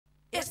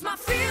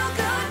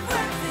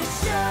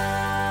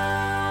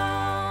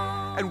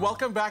and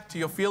welcome back to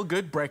your Feel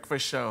Good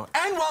Breakfast Show.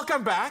 And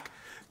welcome back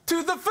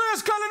to the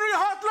first Culinary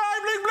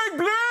Hotline, bling, bling,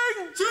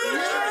 bling!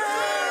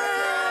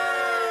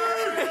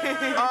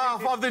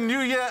 For the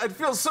new year, it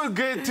feels so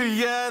good to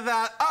hear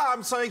that.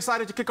 I'm so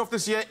excited to kick off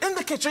this year in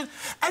the kitchen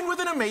and with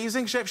an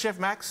amazing chef, Chef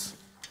Max.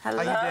 Hello.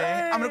 How you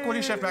doing? I'm going to call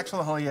you Chef Max for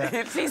the whole year.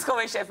 Please call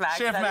me Chef Max.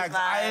 Chef Max,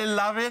 I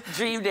love it.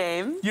 Dream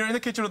name. You're in the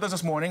kitchen with us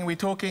this morning. We're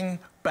talking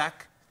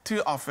back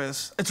to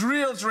office. It's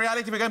real, it's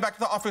reality. We're going back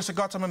to the office. I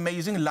got some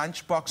amazing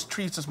lunchbox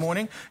treats this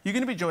morning. You're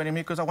going to be joining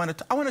me because I want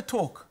to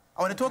talk.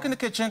 I want to talk in the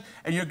kitchen,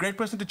 and you're a great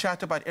person to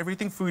chat about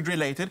everything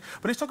food-related.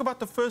 But let's talk about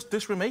the first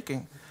dish we're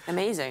making.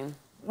 Amazing.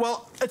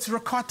 Well, it's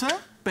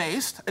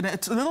ricotta-based, and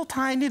it's a little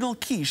tiny little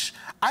quiche.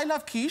 I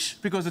love quiche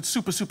because it's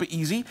super, super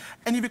easy.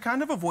 And if you're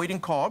kind of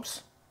avoiding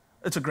carbs,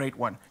 it's a great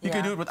one. You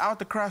can do it without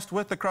the crust,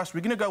 with the crust.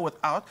 We're going to go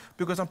without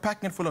because I'm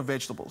packing it full of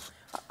vegetables.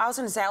 I was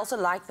going to say, I also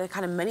like the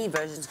kind of mini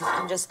versions because you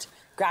can just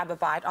grab a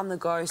bite on the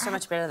go. So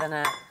much better than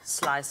a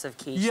slice of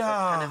quiche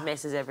that kind of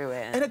messes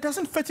everywhere. And it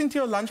doesn't fit into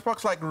your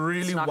lunchbox like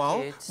really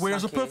well. Cute.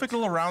 Whereas a perfect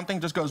little round thing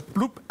just goes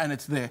bloop and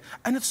it's there.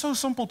 And it's so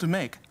simple to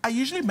make. I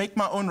usually make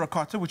my own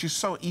ricotta, which is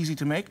so easy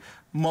to make.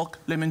 Milk,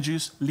 lemon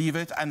juice, leave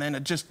it, and then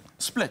it just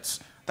splits.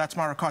 That's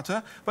my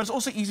ricotta. But it's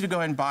also easy to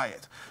go and buy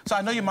it. So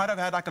I know you might have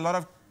had like a lot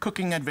of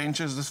cooking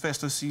adventures this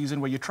festive season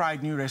where you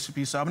tried new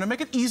recipes. So I'm going to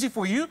make it easy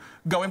for you.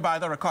 Go and buy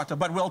the ricotta,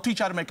 but we'll teach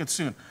you how to make it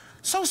soon.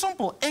 So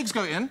simple. Eggs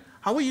go in.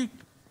 How are you,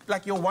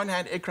 like your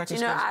one-hand egg cracking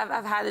skills? You know,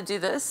 I've had to do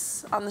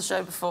this on the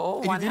show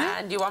before. One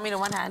hand. Do you want me to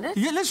one-hand it?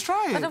 Yeah, let's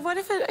try it. But what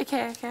if it...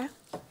 Okay.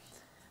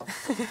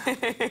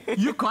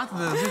 You got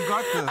this. You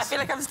got this. I feel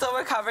like I'm still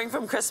recovering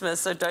from Christmas,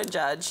 so don't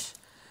judge.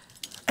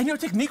 And your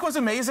technique was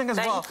amazing as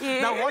well. Thank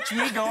you. Now watch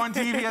me go on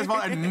TV as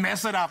well and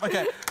mess it up.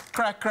 Okay,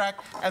 crack,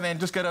 and then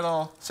just get it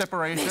all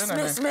separation.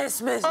 Miss.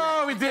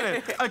 Oh, we did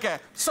it. Okay,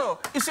 so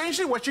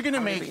essentially what you're going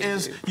to make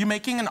is you're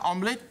making an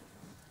omelette,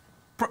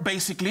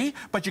 basically,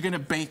 but you're going to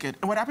bake it.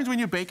 And what happens when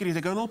you bake it is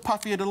they go a little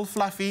puffy, a little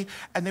fluffy,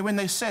 and then when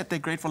they set, they're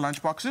great for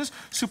lunch boxes.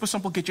 Super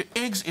simple. Get your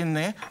eggs in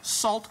there.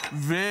 Salt,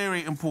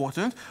 very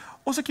important.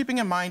 Also keeping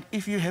in mind,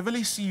 if you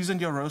heavily seasoned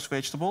your roast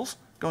vegetables,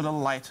 go a little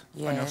light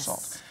on your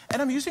salt.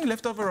 And I'm using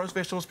leftover roast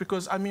vegetables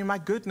because, I mean, my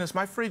goodness,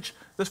 my fridge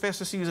this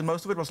festive season,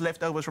 most of it was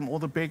leftovers from all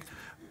the big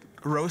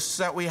roasts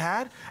that we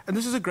had. And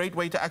this is a great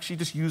way to actually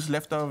just use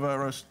leftover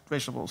roast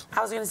vegetables.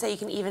 I was going to say, you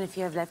can even, if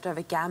you have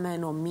leftover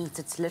gammon or meat,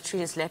 it's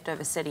literally just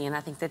leftover city. And I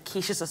think that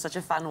quiches are such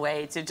a fun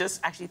way to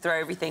just actually throw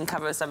everything,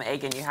 cover some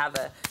egg, and you have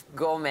a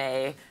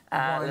gourmet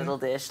little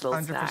dish,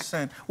 little 100%.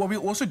 Snack. What we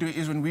also do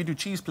is when we do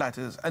cheese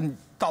platters, and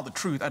tell the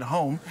truth, at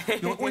home,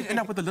 you'll always end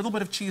up with a little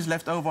bit of cheese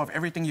left over of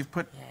everything you've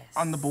put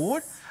on the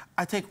board.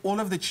 I take all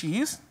of the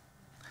cheese,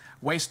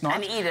 waste not.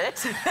 And eat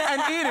it.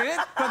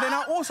 But then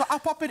I'll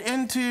pop it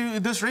into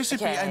this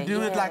recipe and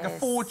do it like a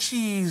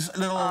 4-cheese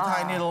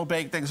tiny little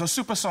baked thing. So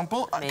super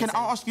simple. Can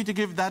I ask you to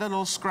give that a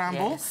little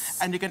scramble?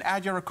 And you can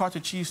add your ricotta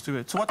cheese to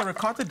it. So what the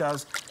ricotta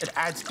does, it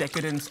adds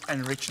decadence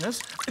and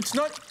richness. It's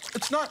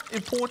not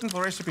important for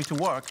the recipe to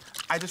work.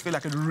 I just feel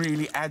like it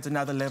really adds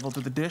another level to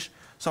the dish.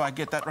 So I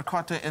get that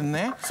ricotta in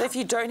there. So if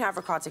you don't have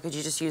ricotta, could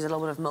you just use a little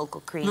bit of milk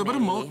or cream? A little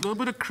bit of milk, a little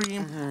bit of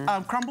cream,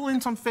 crumble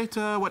in some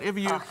feta, whatever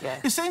you...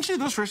 Essentially,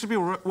 this recipe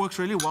works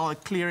really well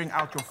at clearing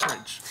out your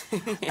fridge.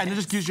 And it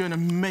just gives you an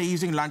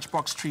amazing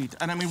lunchbox treat.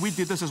 And I mean, we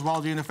did this as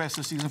well during the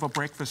festive season for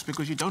breakfast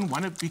because you don't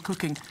want to be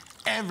cooking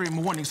every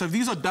morning. So if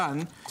these are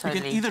done, you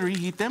can either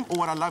reheat them or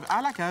what I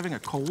like having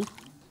it cold.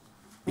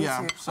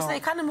 So they're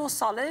kind of more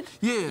solid?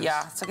 Yes.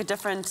 Yeah, it's like a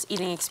different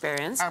eating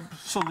experience.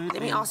 Absolutely.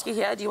 Let me ask you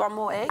here, do you want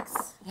more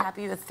eggs? You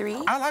happy with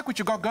 3? I like what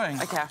you got going.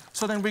 Okay.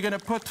 So then we're going to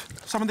put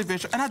some of the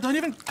vegetables, and I don't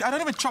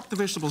even chop the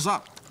vegetables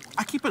up.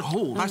 I keep it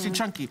whole, nice and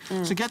chunky.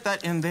 So get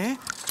that in there.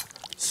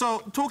 So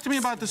talk to me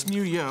about this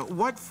new year.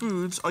 What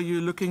foods are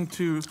you looking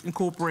to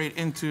incorporate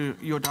into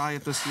your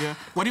diet this year?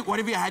 What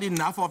have you had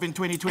enough of in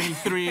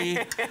 2023?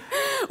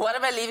 What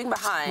am I leaving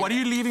behind? What are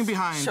you leaving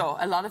behind? Sure,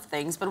 a lot of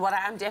things, but what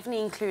I am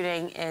definitely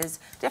including is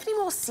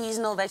definitely more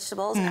seasonal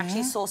vegetables and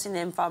actually sourcing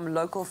them from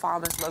local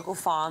farmers, local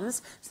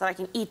farms, so that I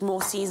can eat more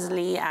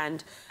seasonally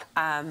and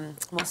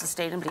more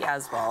sustainably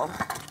as well.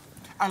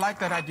 I like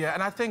that idea,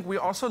 and I think we're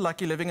also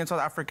lucky living in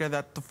South Africa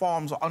that the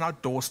farms are on our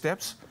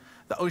doorsteps.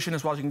 The ocean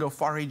as well, you can go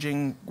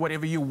foraging,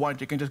 whatever you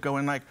want. You can just go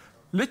and, like,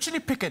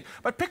 literally pick it.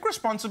 But pick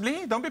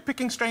responsibly. Don't be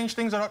picking strange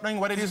things or not knowing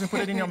what it is and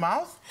put it in your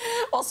mouth.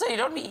 Also, you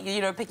don't be,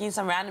 you know, picking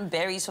some random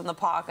berries from the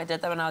park. I did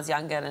that when I was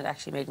younger and it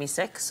actually made me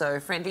sick. So,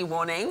 friendly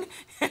warning.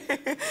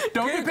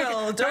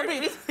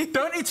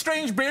 Don't eat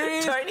strange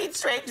berries. Don't eat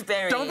strange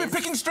berries. Don't be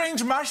picking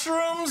strange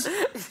mushrooms.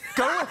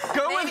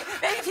 Maybe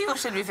people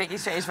should be picking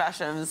strange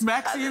mushrooms.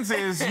 Maxine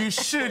says you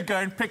should go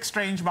and pick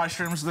strange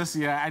mushrooms this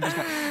year.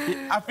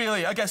 I feel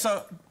you. Okay,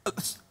 so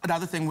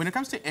another thing, when it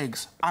comes to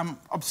eggs, I'm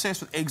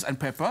obsessed with eggs and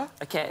pepper.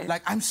 Okay.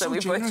 Like, I'm so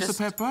generous with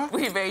pepper.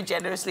 We're very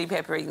generously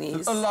peppering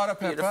these. A lot of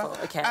pepper. Beautiful.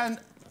 Okay. And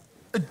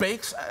it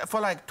bakes for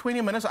like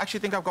 20 minutes. I actually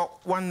think I've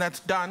got one that's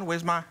done.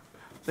 Where's my...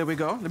 There we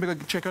go. Let me go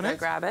check on it.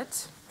 Grab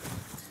it.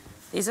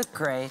 These are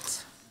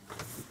great.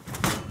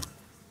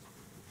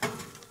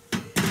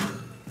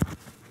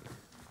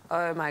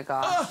 Oh my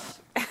gosh.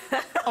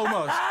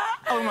 Almost,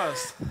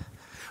 almost.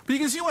 But you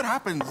can see what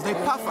happens. They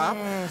puff up,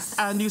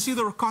 and you see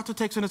the ricotta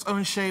takes on its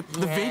own shape.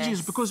 The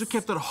veggies, because we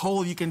kept it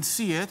whole, you can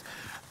see it.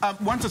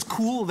 Once it's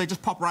cool, they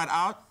just pop right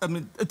out. I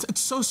mean,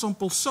 it's so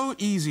simple, so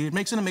easy. It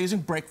makes an amazing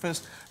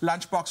breakfast,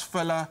 lunchbox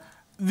filler.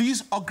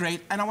 These are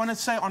great, and I want to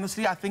say,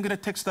 honestly, I think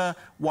it ticks the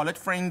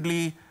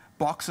wallet-friendly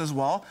box as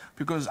well,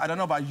 because I don't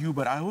know about you,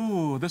 but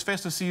this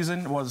festive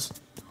season was...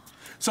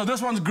 So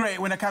this one's great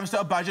when it comes to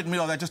a budget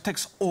meal that just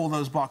ticks all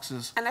those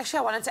boxes. And actually,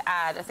 I wanted to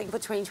add, I think for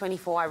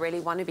 2024, I really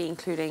want to be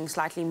including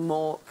slightly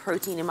more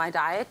protein in my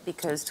diet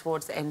because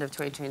towards the end of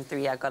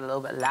 2023, I got a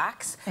little bit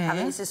lax. I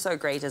think this is so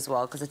great as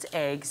well because it's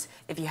eggs.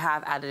 If you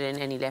have added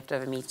in any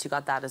leftover meats, you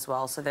got that as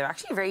well. So they're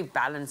actually a very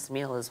balanced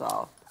meal as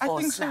well. I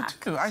think so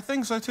too. I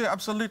think so too,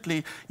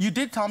 absolutely. You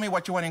did tell me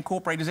what you want to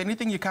incorporate. Is there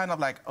anything you kind of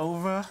like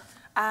over?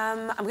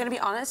 I'm going to be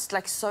honest,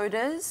 like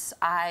sodas,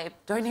 I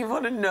don't even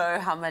want to know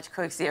how much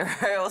Coke Zero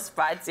or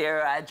Sprite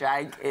Zero I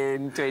drank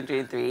in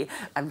 2023.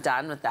 I'm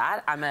done with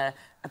that. I'm a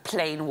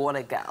plain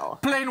water girl.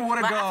 Plain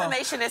water girl. My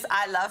affirmation is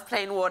I love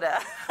plain water.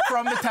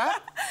 From the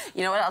tap?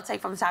 You know what? I'll take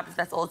from the tap if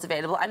that's all that's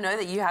available. I know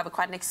that you have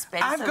quite an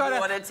expensive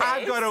water taste.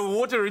 I've got a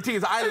water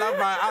routine. I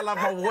love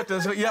my water.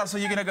 So, yeah, so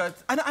you're going to go...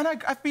 And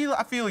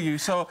I feel you,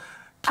 so...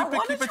 I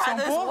want to try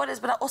those waters,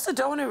 but I also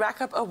don't want to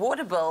rack up a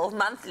water bill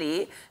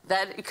monthly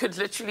that could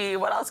literally...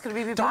 What else could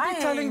we be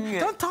buying?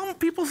 Don't tell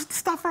people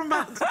stuff from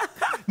that.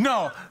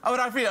 No, what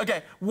I feel...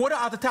 OK, water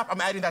out the tap. I'm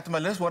adding that to my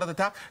list, water out the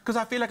tap, because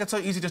I feel like it's so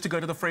easy just to go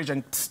to the fridge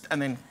and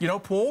then, you know,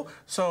 pour.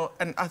 So,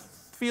 and I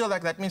feel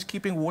like that means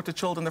keeping water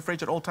chilled in the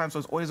fridge at all times so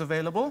it's always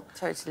available.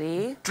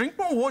 Totally. Drink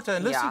more water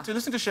and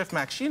listen to Chef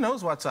Max. She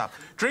knows what's up.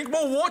 Drink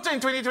more water in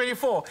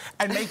 2024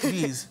 and make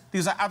these.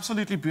 These are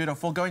absolutely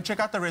beautiful. Go and check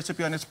out the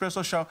recipe on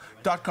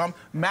expressoshow.com.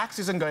 Max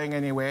isn't going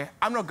anywhere.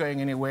 I'm not going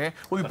anywhere.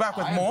 We'll be back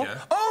with more.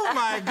 Here. Oh,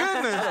 my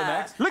goodness. Hello,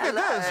 Max. Look at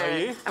this. How are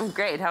you? I'm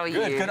great. How are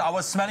you? Good. I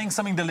was smelling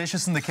something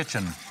delicious in the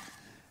kitchen.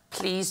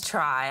 Please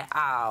try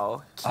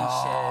our quiches.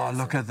 Oh,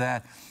 look at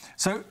that.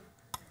 So,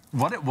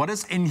 what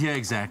is in here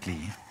exactly?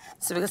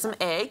 So we got some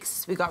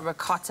eggs, we got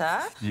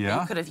ricotta. Yeah.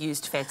 You could have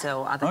used feta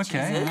or other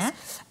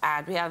cheeses.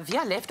 And we have,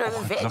 leftover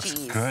veggies. It looks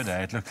good,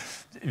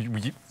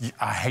 eh?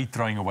 I hate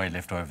throwing away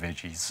leftover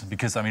veggies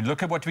because, I mean,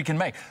 look at what we can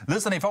make.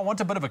 Listen, if I want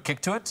a bit of a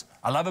kick to it,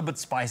 I love a bit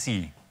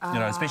spicy, you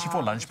know, especially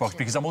for lunchbox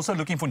because I'm also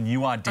looking for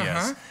new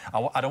ideas.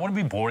 I don't want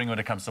to be boring when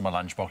it comes to my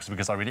lunchbox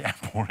because I really am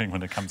boring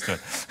when it comes to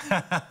it.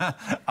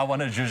 I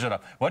want to zhuzh it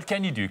up. What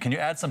can you do? Can you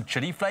add some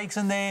chili flakes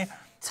in there?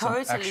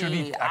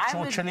 Totally.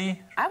 Actual chili?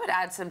 I would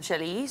add some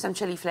chili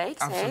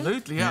flakes.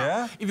 Absolutely,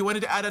 yeah. If you wanted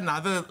to add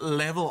another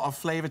level of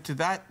flavour to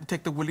that, you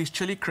take the Woolies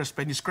chili crisp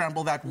and you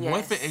scramble that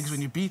with the eggs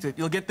when you beat it.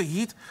 You'll get the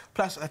heat,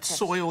 plus that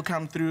soy will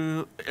come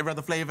through, every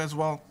other flavour as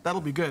well.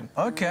 That'll be good.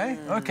 OK,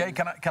 OK.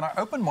 Can I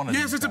open one of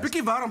these? Yes, it's a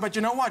picky bottom, but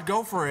you know what?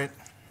 Go for it.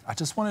 I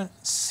just want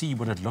to see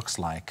what it looks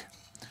like.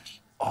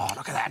 Oh,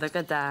 look at that. Look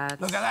at that.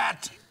 Look at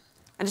that.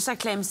 And just like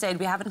Clem said,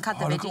 we haven't cut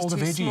the veggies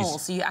too small,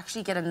 so you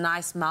actually get a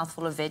nice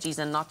mouthful of veggies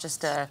and not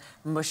just a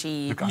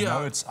mushy... Look,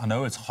 I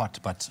know it's hot,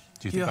 but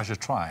do you think I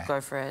should try?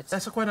 Go for it.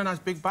 That's quite a nice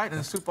big bite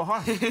and it's super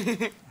hot.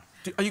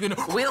 Are you going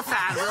to... We'll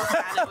fan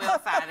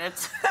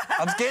it.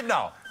 I'm scared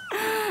now.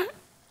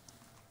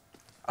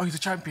 Oh, he's a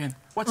champion.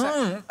 What's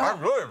that?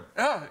 I'm good.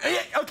 Oh,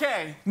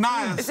 OK,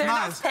 nice, Is there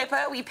enough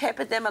pepper? We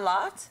peppered them a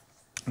lot?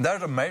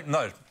 That's amazing.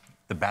 No,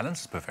 the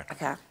balance is perfect.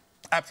 OK.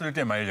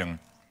 Absolutely amazing.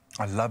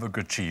 I love a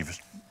good cheese.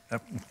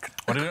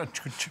 What is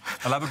it?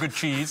 I love a good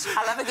cheese.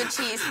 I love a good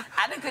cheese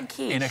and a good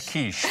quiche. In a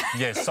quiche,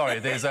 yes. Sorry,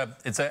 it's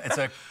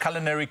a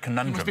culinary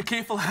conundrum. You must be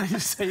careful how you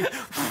say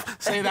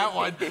that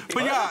one.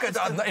 But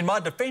yeah, in my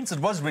defence, it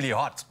was really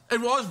hot.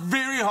 It was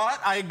very hot.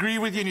 I agree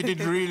with you, and you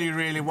did really,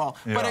 really well.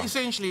 Yeah. But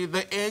essentially,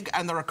 the egg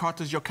and the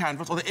ricotta is your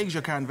canvas, or the egg's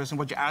your canvas, and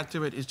what you add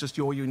to it is just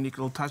your unique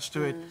little touch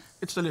to it.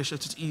 It's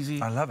delicious. It's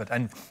easy. I love it.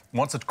 And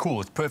once it's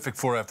cool, it's perfect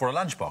for a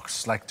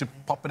lunchbox, like to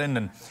pop it in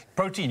and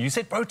protein. You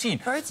said protein.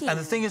 Protein. And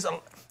the thing is,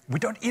 we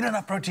don't eat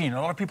enough protein.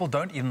 A lot of people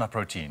don't eat enough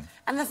protein.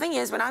 And the thing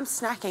is, when I'm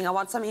snacking, I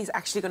want something that's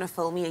actually going to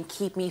fill me and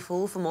keep me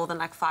full for more than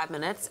like 5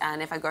 minutes.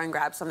 And if I go and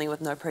grab something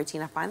with no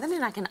protein, I find that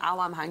in like an hour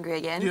I'm hungry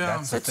again.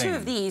 Yeah. So 2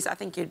 of these, I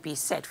think you'd be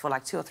set for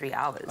like 2 or 3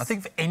 hours. I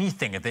think for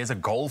anything, if there's a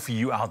goal for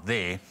you out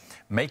there,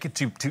 make it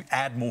to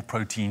add more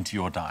protein to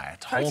your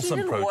diet.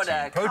 Wholesome protein.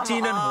 Water.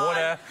 Protein and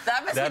water.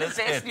 That must be the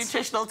best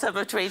nutritional tip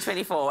of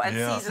 2024.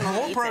 And seasonal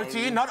more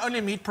protein, not only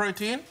meat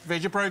protein,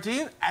 veggie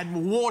protein,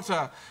 and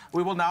water.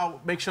 We will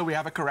now make sure we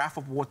have a carafe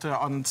of water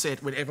on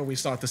set whenever we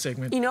start the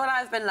segment. You know what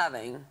I've been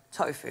loving?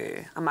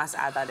 Tofu. I must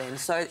add that in.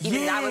 So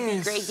even that would be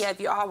great here if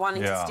you are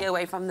wanting to steer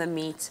away from the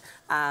meat.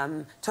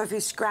 Tofu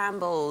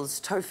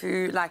scrambles,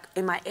 tofu like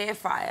in my air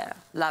fryer.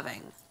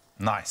 Loving.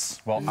 Nice.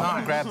 Well, I'm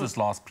going to grab this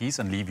last piece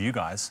and leave you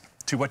guys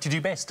to what you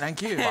do best.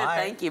 Thank you. Bye.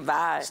 Thank you.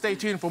 Bye. Stay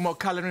tuned for more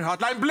Culinary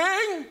Hotline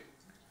Bling!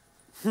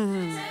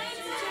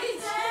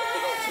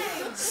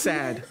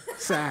 Sad.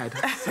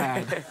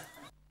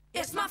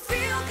 It's my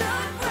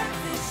feel-good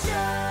breakfast show.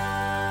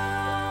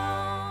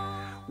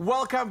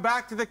 welcome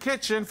back to the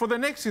kitchen for the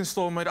next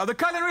installment of the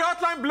Culinary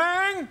Hotline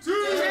Bling.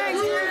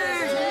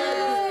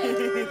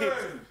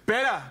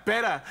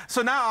 Better.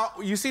 So now,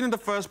 you've seen in the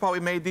first part, we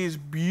made these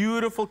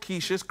beautiful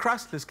quiches,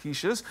 crustless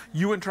quiches.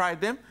 You and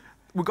tried them.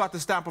 We got the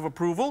stamp of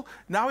approval.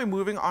 Now we're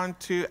moving on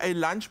to a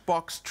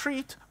lunchbox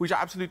treat, which I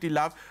absolutely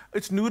love.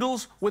 It's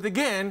noodles with,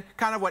 again,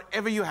 kind of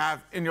whatever you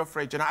have in your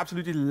fridge. And I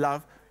absolutely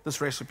love this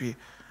recipe.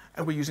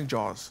 And we're using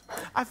jars.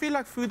 I feel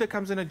like food that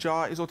comes in a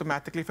jar is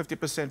automatically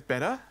 50%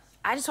 better.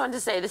 I just wanted to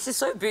say, this is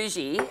so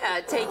bougie,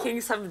 taking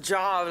some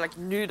jar of, like,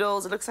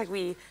 noodles. It looks like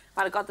we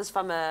might have got this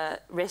from a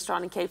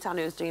restaurant in Cape Town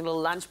who was doing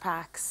little lunch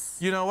packs.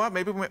 You know what?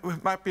 Maybe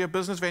it might be a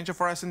business venture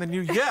for us in the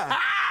new year.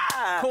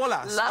 Call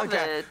us. Love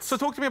it. So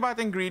talk to me about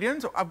the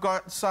ingredients. I've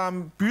got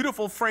some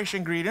beautiful, fresh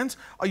ingredients.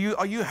 Are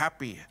you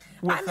happy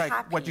with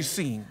what you're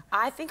seeing?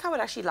 I think I would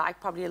actually like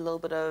probably a little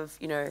bit of,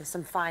 you know,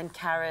 some fine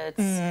carrots.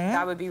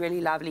 That would be really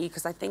lovely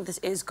because I think this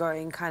is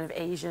going kind of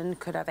Asian,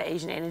 could have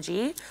Asian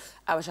energy,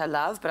 which I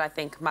love, but I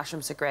think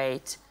mushrooms are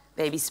great.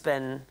 Baby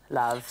spin,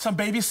 love. Some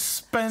baby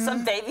spin?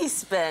 Some baby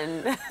spin.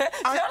 You know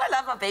what I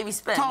love about baby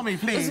spin? Tell me,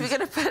 please. Is we're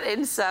going to put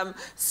in some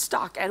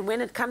stock, and when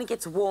it kind of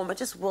gets warm, it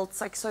just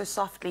wilts like so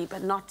softly,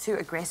 but not too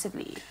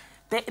aggressively.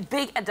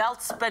 Big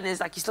adult spin is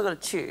like you still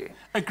got to chew.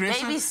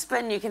 Aggressive? Baby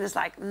spin, you can just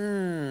like,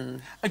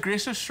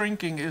 Aggressive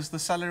shrinking is the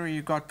salary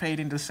you got paid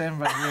in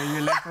December where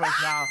you're left with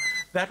now.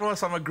 That was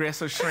some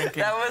aggressive shrinking.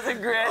 That was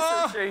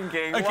aggressive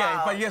shrinking. Okay,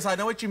 wow. But yes, I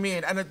know what you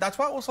mean. And that's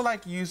why I also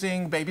like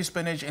using baby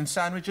spinach in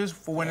sandwiches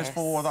for when it's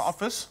for the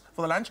office,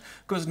 for the lunch,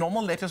 because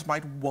normal lettuce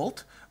might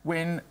wilt.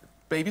 When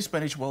baby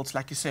spinach wilts,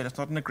 like you said, it's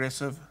not an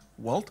aggressive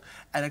wilt,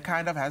 and it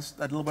kind of has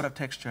a little bit of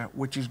texture,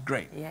 which is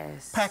great.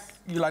 Yes. Pack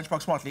your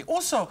lunchbox smartly.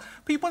 Also,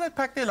 people that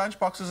pack their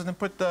lunchboxes and then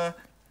put the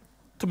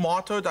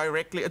tomato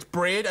directly, it's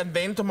bread and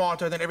then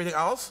tomato and then everything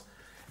else.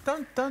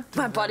 Don't do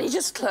My that. body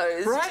just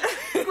closed. Right?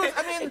 Because,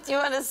 I mean... Do you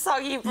want a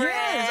soggy bread?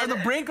 Yes, and the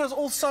bread goes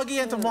all soggy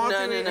and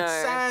tomato. No. It's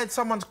sad.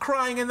 Someone's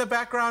crying in the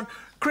background.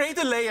 Create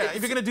a layer.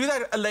 If you're going to do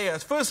that, a layer.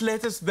 First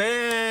lettuce,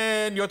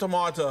 then your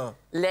tomato.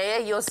 Layer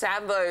your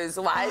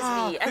sambos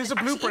wisely. And there's a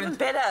blueprint. Even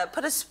better,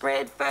 put a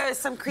spread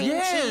first, some cream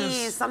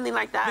cheese, something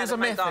like that. There's a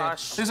method.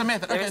 Gosh. There's a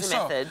method. There okay, is a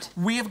so method.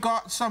 we've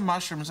got some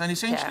mushrooms, and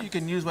essentially you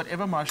can use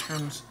whatever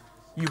mushrooms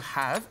you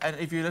have, and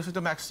if you listen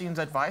to Maxine's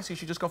advice, you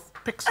should just go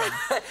pick some.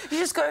 You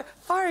just go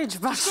forage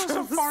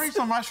mushrooms. Forage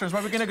some mushrooms,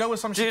 but we're going to go with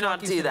some shiitakes. Do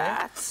not do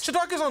that.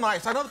 Shiitakes are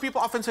nice. I know that people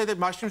often say that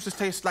mushrooms just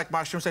taste like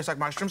mushrooms.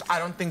 I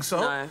don't think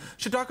so. No.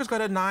 Shiitake's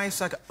got a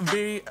nice, like,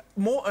 very,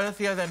 more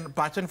earthier than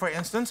button, for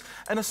instance,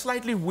 and a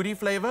slightly woody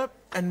flavour,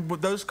 and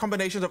with those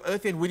combinations of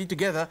earthy and woody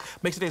together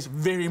makes it taste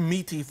very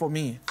meaty for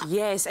me.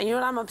 Yes, and you know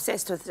what I'm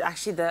obsessed with?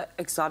 Actually, the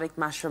exotic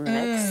mushroom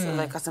mix. So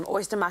they've got some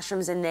oyster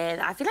mushrooms in there,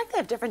 and I feel like they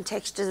have different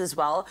textures as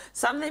well.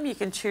 Some of them you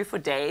can chew for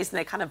days, and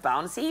they're kind of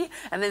bouncy,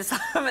 and then some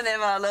of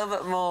them are a little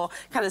bit more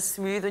kind of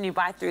smooth when you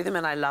bite through them,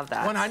 and I love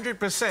that.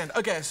 100%.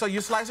 Okay, so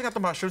you're slicing up the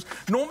mushrooms.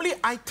 Normally,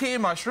 I tear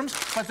mushrooms,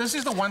 but this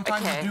is the one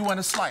time you do want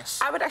to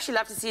slice. I would actually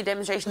love to see a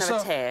demonstration of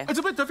a tear. It's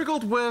a bit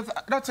difficult with,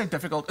 not say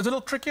difficult, it's a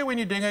little trickier when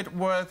you're doing it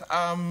with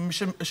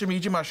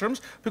shimiji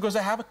mushrooms, because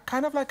they have a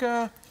kind of like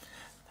a,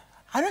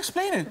 how do I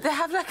explain it? They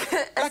have like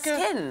a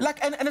skin.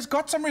 And it's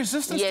got some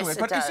resistance to it.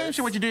 But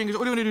essentially what you're doing is,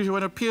 all you want to do is you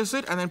want to pierce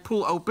it and then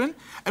pull open.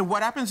 And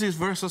what happens is,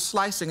 versus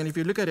slicing, and if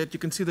you look at it, you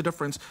can see the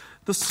difference.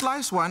 The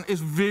slice one is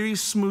very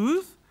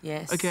smooth.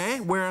 Yes. Okay,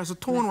 whereas the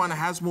torn one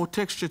has more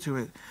texture to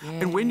it.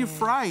 Yes. And when you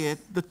fry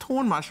it, the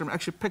torn mushroom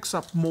actually picks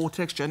up more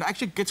texture and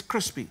actually gets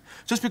crispy,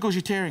 just because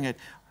you're tearing it.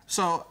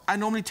 So I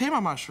normally tear my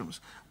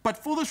mushrooms. But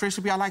for this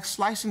recipe, I like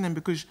slicing them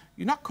because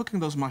you're not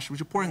cooking those mushrooms.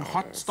 You're pouring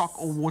hot stock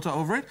or water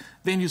over it,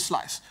 then you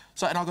slice.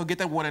 So, and I'll go get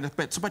that water in a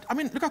bit. So, but, I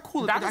mean, look how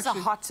cool that is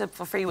actually... a hot tip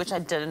for free, which I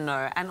didn't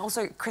know. And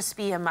also,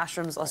 crispy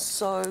mushrooms are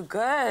so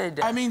good.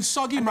 I mean,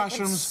 soggy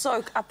mushrooms...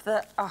 soak up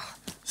the...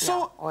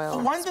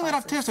 oil one thing that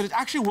I've tested, it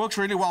actually works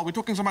really well. We're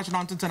talking so much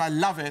nonsense, and I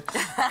love it.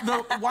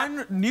 The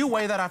one new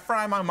way that I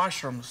fry my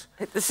mushrooms...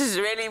 This is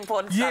really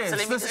important stuff, so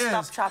let me just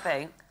stop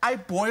chopping. I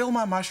boil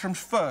my mushrooms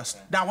first.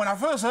 Now, when I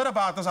first heard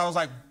about this, I was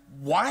like,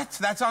 what?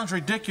 That sounds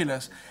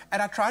ridiculous.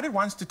 And I tried it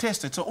once to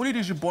test it. So all you do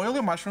is you boil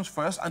your mushrooms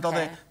first until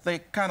they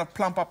kind of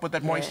plump up with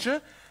that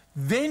moisture.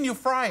 Then you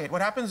fry it.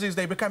 What happens is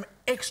they become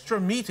extra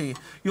meaty.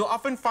 You'll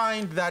often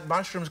find that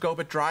mushrooms go a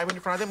bit dry when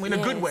you fry them, in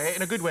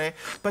a good way,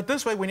 But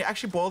this way, when you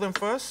actually boil them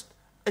first,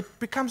 it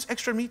becomes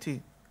extra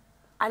meaty.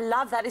 I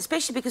love that,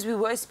 especially because we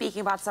were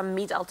speaking about some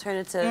meat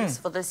alternatives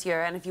for this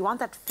year. And if you want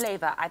that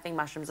flavour, I think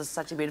mushrooms are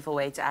such a beautiful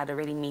way to add a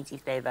really meaty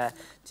flavour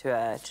to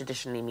a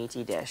traditionally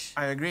meaty dish.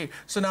 I agree.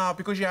 So now,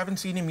 because you haven't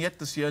seen him yet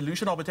this year,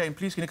 Lucian Albertine,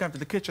 please can you come to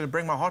the kitchen and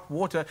bring my hot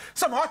water?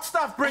 Some hot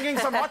stuff, bringing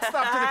some hot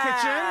stuff to the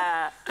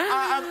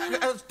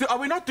kitchen. Are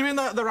we not doing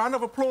the round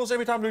of applause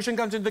every time Lucian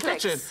comes into the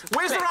kitchen?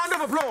 Where's the round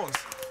of applause?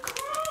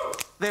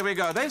 There we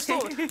go. They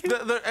still,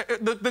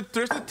 the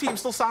rest of the team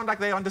still sound like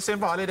they're on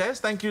December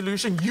holidays. Thank you,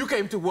 Lucian. You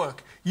came to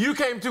work. You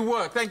came to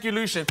work. Thank you,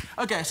 Lucian.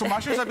 Okay, so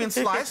mushrooms have been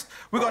sliced.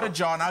 We got a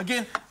jar. Now,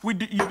 again,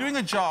 you're doing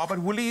a jar, but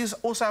Woolies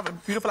also have a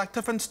beautiful, like,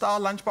 Tiffin-style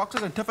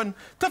lunchboxes, and Tiffin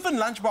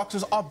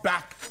lunchboxes are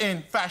back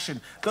in fashion.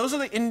 Those are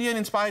the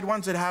Indian-inspired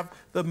ones that have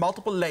the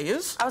multiple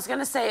layers. I was going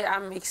to say,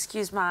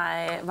 excuse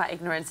my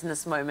ignorance in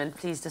this moment.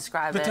 Please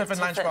describe the Tiffin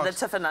lunchbox. The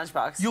Tiffin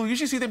lunchbox. You'll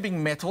usually see them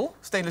being metal,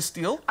 stainless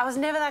steel. I was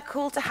never that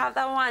cool to have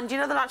that one. Do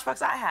you know the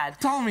lunchbox I had?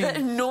 Tell me. The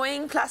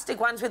annoying plastic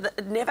ones where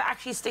it never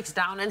actually sticks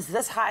down and it's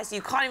this high, so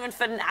you can't even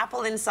fit an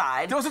apple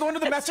inside. There was the one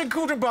with the matching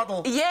cool drink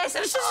bottle. Yes,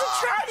 it's just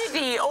a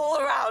tragedy all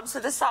around. So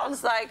this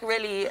sounds like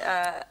really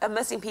a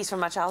missing piece from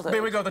my childhood.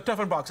 There we go, the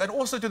Tiffin box. And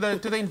also to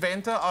the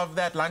inventor of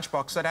that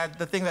lunchbox that had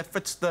the thing that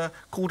fits the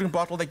cool drink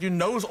bottle that you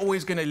know is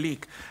always going to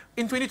leak.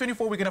 In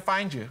 2024, we're going to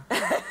find you.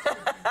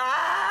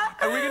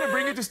 And we're going to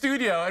bring you to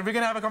studio and we're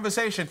going to have a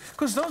conversation.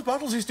 Because those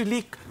bottles used to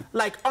leak,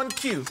 like, on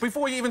cue.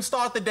 Before you even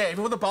start the day,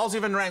 before the bells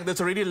even rang, that's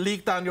already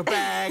leaked down your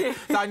bag,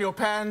 down your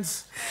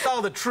pants.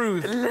 Tell the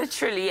truth.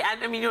 Literally.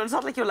 And, I mean, it's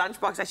not like your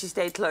lunchbox actually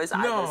stayed closed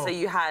either. No. So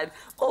you had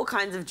all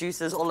kinds of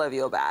juices all over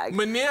your bag.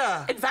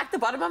 Mania. In fact, the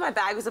bottom of my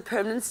bag was a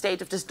permanent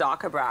state of just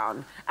darker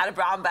brown. I had a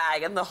brown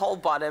bag, and the whole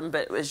bottom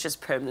bit was just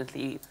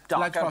permanently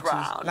darker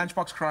brown.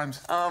 Lunchbox crimes.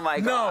 Oh,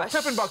 my gosh. No,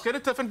 Tiffin box. Get a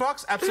Tiffin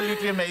box.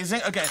 Absolutely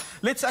amazing. Okay,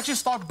 let's actually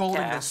start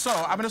building this. So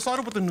I'm going to start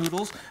off with the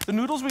noodles. The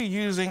noodles we're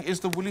using is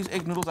the Woolies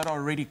egg noodles that are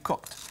already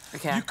cooked.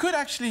 Okay. You could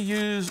actually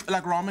use,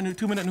 like, ramen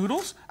 2-minute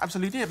noodles.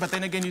 Absolutely. But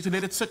then again, you need to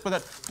let it sit with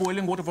that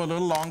boiling water for a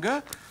little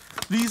longer.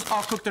 These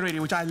are cooked already,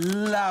 which I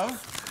love.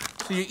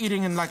 So you're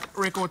eating in, like,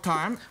 record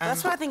time. And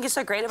that's what I think is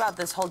so great about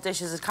this whole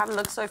dish is it kind of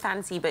looks so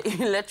fancy, but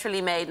you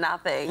literally made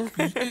nothing.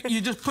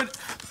 you just put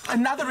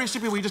another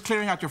recipe where you're just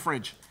clearing out your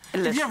fridge.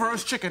 If you have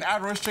roast chicken,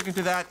 add roast chicken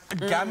to that.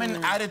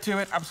 Gammon, add it to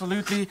it,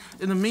 absolutely.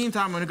 In the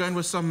meantime, I'm going to go in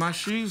with some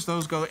mushies.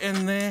 Those go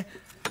in there.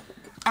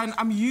 And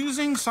I'm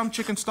using some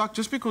chicken stock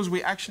just because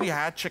we actually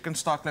had chicken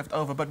stock left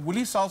over. But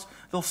Woolies sells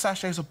little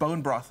sachets of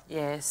bone broth.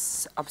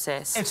 Yes,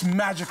 obsessed. It's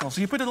magical. So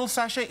you put a little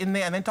sachet in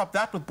there and then top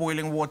that with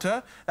boiling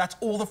water. That's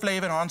all the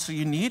flavor and answer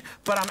you need.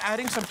 But I'm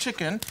adding some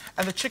chicken.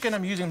 And the chicken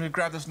I'm using, I'm going to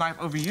grab this knife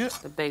over here.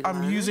 The big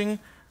I'm one. using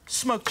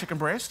smoked chicken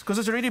breast because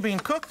it's already been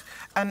cooked,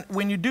 and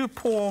when you do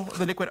pour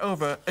the liquid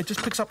over, it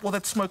just picks up all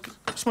that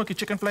smoky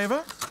chicken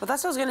flavor. Well,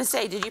 that's what I was going to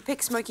say. Did you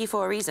pick smoky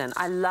for a reason?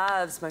 I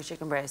love smoked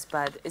chicken breast,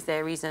 but is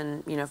there a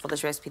reason, you know, for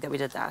this recipe that we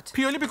did that?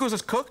 Purely because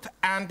it's cooked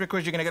and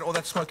because you're going to get all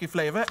that smoky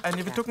flavor. And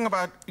if you're talking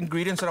about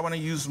ingredients that I want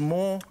to use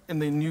more in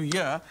the new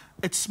year,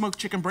 it's smoked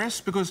chicken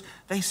breast because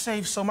they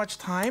save so much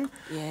time.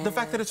 Yes. The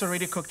fact that it's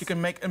already cooked, you can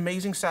make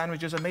amazing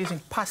sandwiches,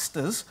 amazing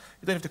pastas.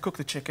 You don't have to cook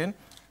the chicken.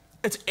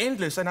 It's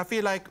endless, and I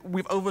feel like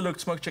we've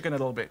overlooked smoked chicken a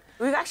little bit.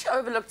 We've actually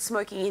overlooked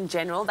smoking in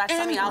general. That's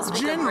something else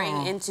we can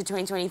bring into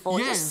 2024.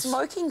 Yes. Just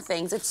smoking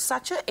things. It's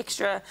such an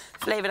extra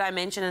flavour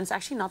dimension, and it's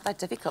actually not that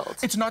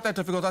difficult. It's not that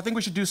difficult. I think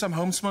we should do some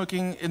home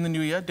smoking in the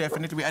new year.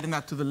 Definitely, we're adding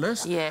that to the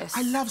list. Yes.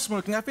 I love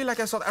smoking. I feel like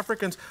as South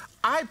Africans,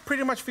 I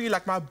pretty much feel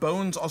like my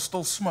bones are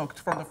still smoked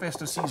from the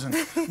festive season.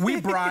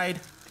 We bride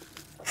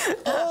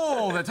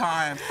all the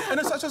time. And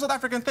it's such a South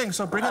African thing.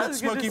 So bringing that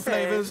smoky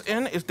flavours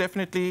in is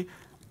definitely...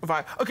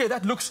 Okay,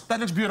 that looks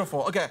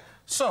beautiful. Okay,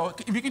 so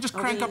if you can just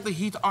crank up the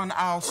heat on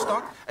our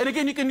stock. And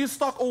again, you can use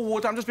stock or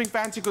water. I'm just being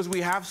fancy because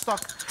we have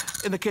stock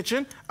in the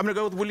kitchen. I'm going to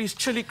go with Woolies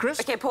Chili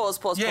Crisp. Okay, pause.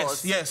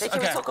 Yes, Can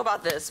we talk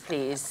about this,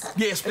 please?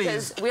 Yes, please.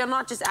 Because we are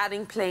not just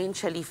adding plain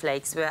chili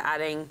flakes, we're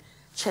adding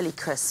chili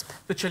crisp.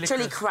 The chili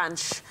crisp.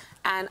 Crunch.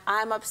 And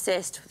I'm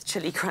obsessed with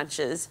chili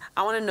crunches.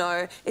 I want to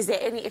know, is there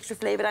any extra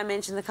flavour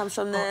dimension that comes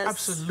from this? Oh,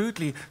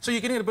 absolutely. So you're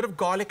getting a bit of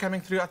garlic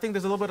coming through. I think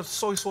there's a little bit of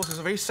soy sauce. There's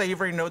a very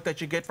savoury note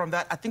that you get from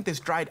that. I think there's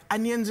dried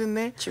onions in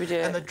there. Should we do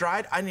it? And the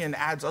dried onion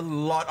adds a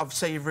lot of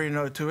savoury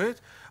note to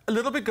it. A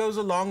little bit goes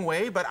a long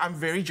way, but I'm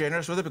very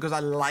generous with it because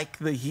I like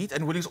the heat.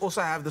 And Woolies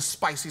also have the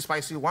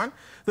spicy one.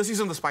 This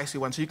isn't the spicy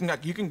one, so you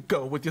can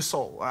go with your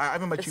soul. I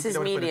haven't much. This is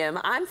medium.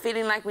 I'm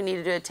feeling like we need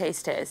to do a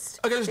taste test.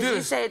 Okay, let's do it.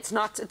 You say it's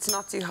not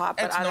too hot,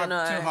 but I don't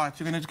know. It's not too hot.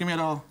 You're gonna just give me a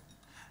little.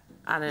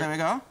 I don't know. There we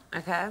go.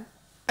 Okay. And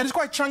it's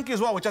quite chunky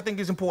as well, which I think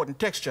is important.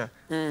 Texture.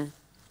 It's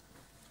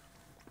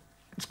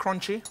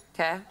crunchy.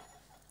 Okay.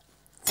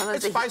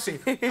 It's spicy.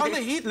 On the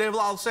heat level,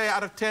 I'll say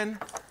out of 10,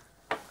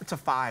 it's a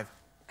 5.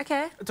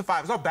 Okay. It's a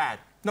 5. It's not bad.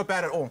 Not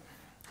bad at all.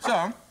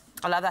 So...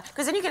 I love that.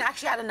 Because then you can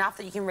actually add enough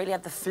that you can really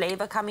have the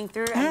flavour coming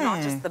through and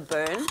not just the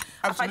burn. Absolutely.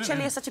 I find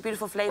chilli is such a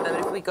beautiful flavour,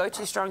 but if we go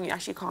too strong, you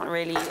actually can't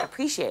really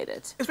appreciate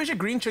it. Especially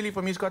green chilli,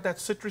 for me, it's got that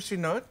citrusy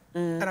note.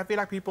 And I feel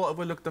like people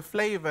overlook the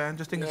flavour and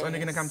just think it's only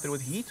going to come through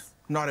with heat.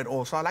 Not at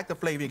all. So I like the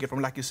flavour you get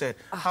from, like you said.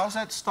 How's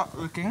that stock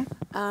looking?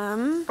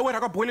 Oh, wait, I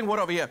got boiling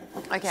water over here.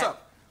 Okay. So,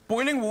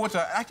 boiling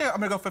water, actually, I'm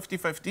going to go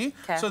 50-50.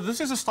 Okay. So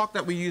this is a stock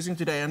that we're using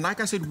today. And like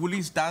I said,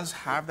 Woolies does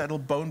have that little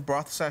bone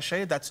broth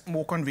sachet that's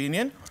more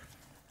convenient.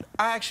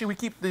 We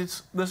keep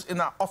this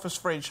in our office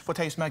fridge for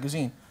Taste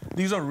Magazine.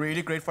 These are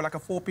really great for like a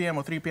 4 p.m.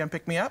 or 3 p.m.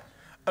 pick-me-up.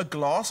 A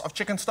glass of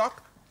chicken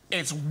stock,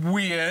 It's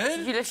weird.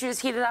 You literally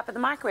just heat it up in the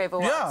microwave or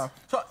what? Yeah.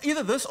 So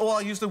either this or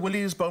I'll use the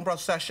Willie's bone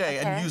broth sachet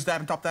and use that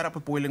and top that up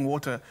with boiling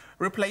water.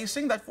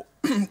 Replacing that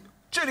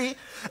chili.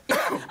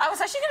 I was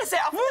actually going to say,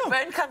 often the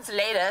burn comes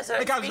later, so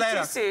it comes later.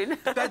 Too soon.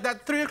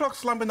 that 3 o'clock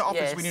slump in the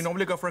office when you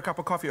normally go for a cup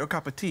of coffee or a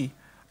cup of tea.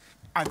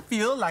 I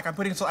feel like I'm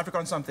putting South Africa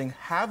on something.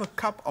 Have a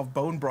cup of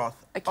bone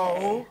broth. Okay.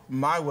 Oh,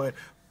 my word.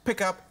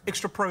 Pick up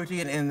extra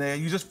protein in there.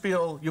 You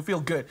feel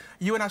good.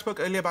 You and I spoke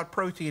earlier about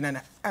protein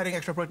and adding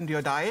extra protein to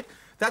your diet.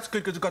 That's good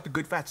because it's got the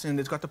good fats in it,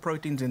 it's got the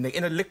proteins in there.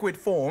 In a liquid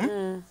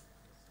form,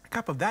 a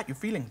cup of that, you're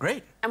feeling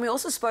great. And we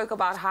also spoke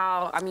about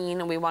how, I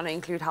mean, we want to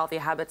include healthy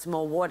habits,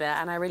 more water,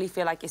 and I really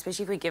feel like,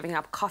 especially if we're giving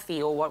up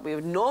coffee or what we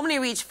would normally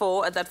reach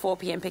for at that 4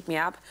 p.m.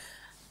 pick-me-up,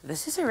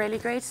 this is a really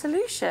great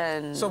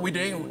solution. So we're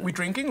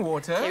drinking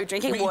water, we're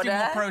drinking water, eating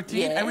more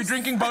protein, and we're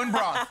drinking bone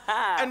broth.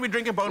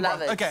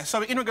 Love it. Okay,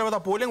 so in we go with our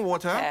boiling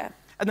water. Yeah.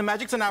 And the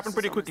magic's gonna happen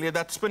pretty quickly.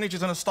 That spinach is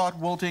gonna start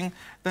wilting.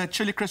 The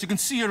chili crisp, you can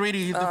see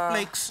already the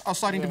flakes are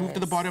starting to move to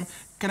the bottom.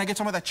 Can I get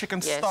some of that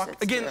chicken stock?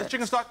 Again, the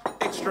chicken stock,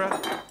 extra.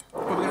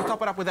 But we're gonna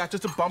top it up with that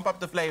just to bump up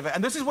the flavor.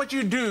 And this is what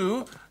you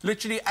do,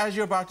 literally, as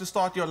you're about to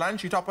start your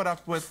lunch. You top it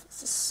up with,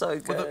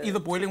 with either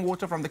boiling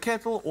water from the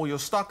kettle or your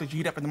stock that you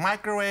heat up in the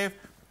microwave.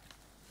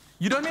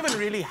 You don't even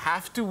really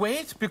have to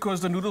wait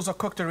because the noodles are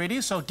cooked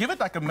already. So give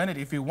it like a minute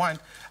if you want.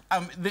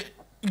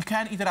 You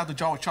can eat it out the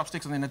jar with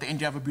chopsticks, and then at the end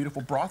you have a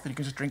beautiful broth that you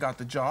can just drink out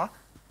the jar.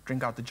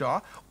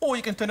 Or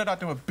you can turn it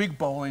out into a big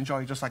bowl and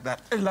enjoy it just like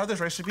that. I love this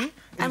recipe.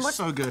 It's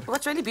so good.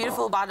 What's really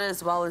beautiful about it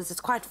as well is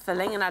it's quite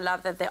filling, and I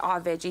love that there are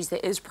veggies,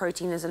 there is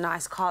protein, there's a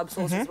nice carb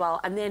source as well.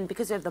 And then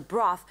because you have the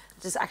broth,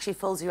 it just actually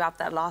fills you up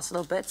that last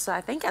little bit. So I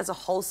think as a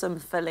wholesome,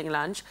 filling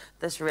lunch,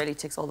 this really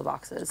ticks all the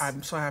boxes.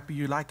 I'm so happy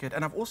you like it.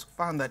 And I've also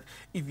found that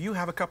if you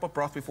have a cup of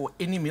broth before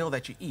any meal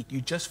that you eat, you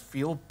just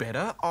feel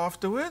better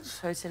afterwards.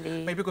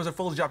 Totally. Maybe because it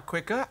fills you up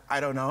quicker, I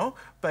don't know.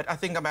 But I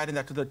think I'm adding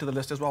that to the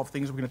list as well of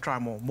things we're going to try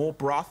more. More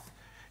broth.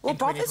 Well,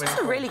 broth is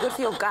also really good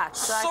for your gut.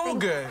 So I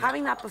think good.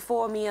 Having that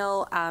before a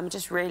meal,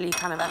 just really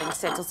kind of, I think,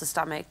 settles the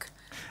stomach.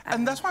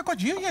 And that's why I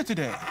got you here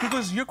today,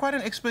 because you're quite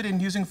an expert in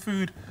using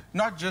food,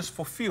 not just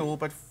for fuel,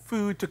 but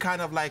food to kind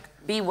of like...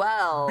 Be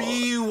well.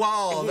 Be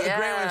well. Yeah. A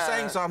great way of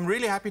saying so. I'm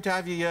really happy to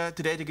have you here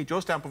today to get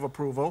your stamp of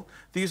approval.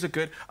 These are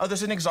good. Oh,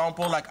 there's an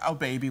example, like our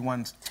baby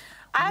ones.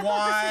 I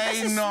thought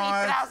this is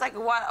not? Sweet, but I was like,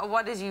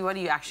 what are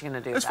you actually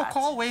going to do It's with for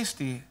Carl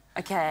Wasty.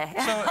 Okay.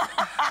 So,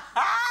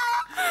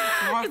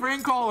 my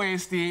friend Carl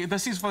Wasty,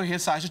 this is for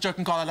his size. Just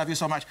joking, Carl, I love you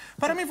so much.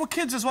 But I mean, for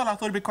kids as well, I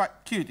thought it'd be quite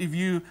cute if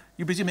you're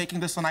busy making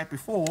this the night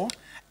before,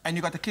 and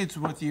you got the kids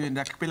with you, and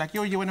they could be like,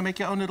 yo, you want to make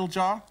your own little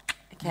jar?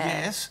 Okay.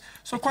 Yes.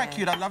 So quite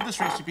cute. I love this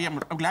recipe. I'm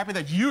happy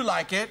that you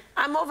like it.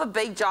 I'm more of a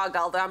big jar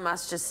girl, though, I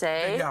must just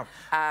say. Yeah.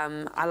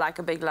 I like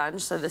a big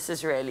lunch, so this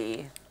is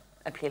really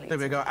appealing. There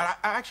we go. And I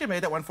actually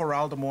made that one for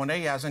Raul de Mornay.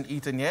 He hasn't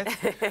eaten yet,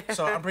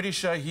 so I'm pretty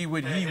sure he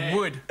would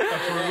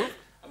approve.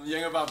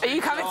 Are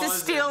you coming to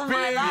steal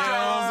my lunch?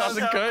 How's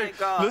it going?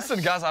 Listen,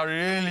 guys, I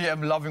really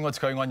am loving what's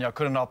going on here. I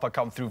couldn't help but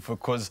come through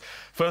because,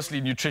 firstly,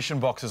 nutrition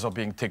boxes are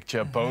being ticked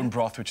here. Bone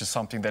broth, which is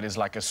something that is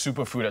like a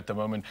superfood at the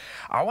moment.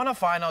 I want to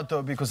find out,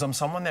 though, because I'm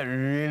someone that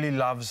really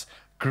loves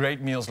great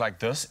meals like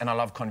this, and I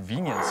love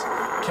convenience.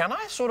 Can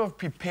I sort of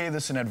prepare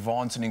this in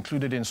advance and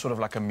include it in sort of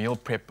like a meal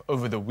prep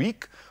over the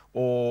week?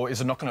 Or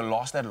is it not going to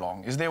last that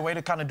long? Is there a way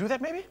to kind of do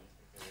that, maybe?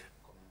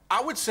 I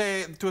would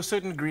say, to a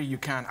certain degree, you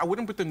can. I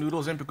wouldn't put the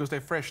noodles in because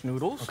they're fresh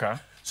noodles. Okay.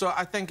 So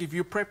I think if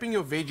you're prepping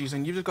your veggies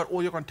and you've just got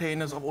all your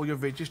containers of all your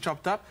veggies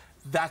chopped up,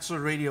 that's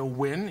already a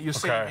win. You're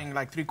saving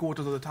like 3/4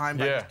 of the time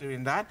by just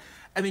doing that.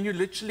 And then you're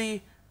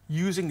literally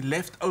using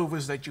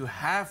leftovers that you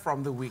have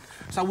from the week.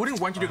 So I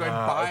wouldn't want you to go and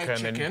buy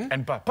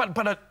chicken. But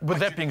with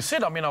that being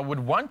said, I mean, I would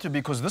want to,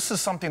 because this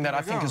is something that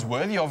I think is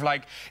worthy of,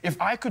 like,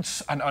 if I could,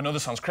 and I know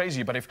this sounds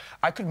crazy, but if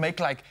I could make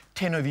like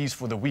 10 of these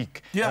for the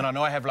week, and I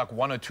know I have like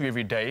 1 or 2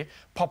 every day,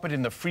 pop it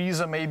in the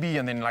freezer maybe,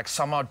 and then like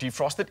somehow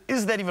defrost it.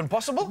 Is that even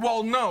possible?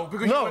 Well, no,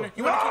 because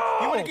you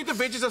want to keep the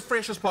veggies as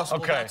fresh as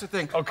possible. Okay. That's the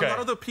thing. Okay. A lot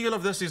of the appeal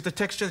of this is the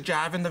texture that you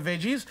have in the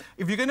veggies.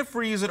 If you're going to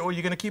freeze it or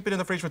you're going to keep it in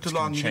the fridge for too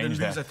long, you're going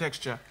to lose the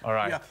texture. All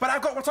right. Yeah. But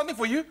I've got something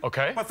for you.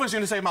 Okay. But first you're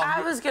going to say, Mal.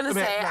 I was going to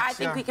say, I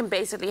think we can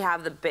basically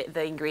have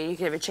the ingredient. You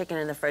can have a chicken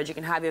in the fridge, you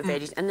can have your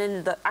veggies, and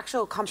then the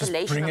actual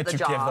compilation of the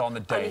jar on the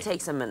day. only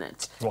takes a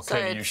minute. Well,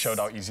 clearly you showed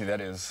how easy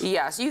that is.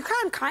 Yeah, so you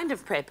can kind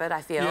of prep it,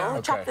 I feel.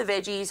 Yeah. Chop the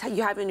veggies,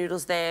 you have your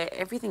noodles there,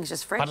 everything's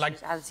just fresh, like,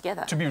 just add it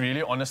together. To be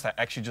really honest, I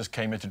actually just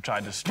came here to try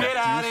to distract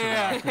you.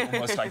 So I could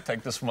almost like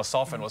take this for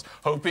myself and was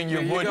hoping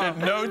you wouldn't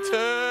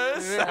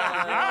notice.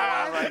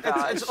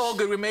 It's all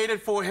good. We made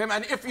it for him.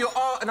 And if you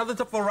are, another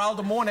tip for Raul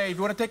de Mornay, if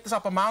you want to take this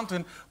up a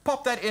mountain,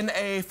 pop that in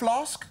a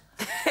flask.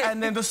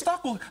 And then the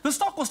stock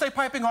will stay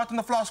piping hot in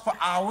the flask for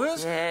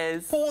hours.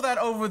 Yes. Pour that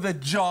over the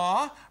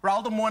jar.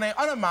 Raul de Mornay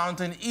on a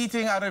mountain,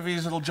 eating out of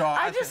his little jar.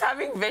 I'm just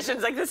having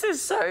visions, like, this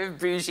is so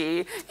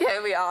bougie.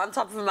 Here we are on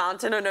top of a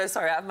mountain. Oh, no,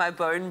 sorry, I have my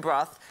bone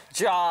broth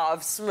jar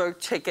of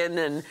smoked chicken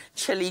and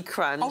chili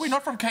crunch. Oh, we're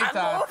not from Cape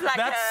Town. Like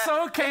That's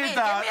so Cape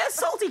Town. Give me a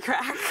salty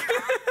crack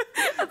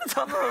at the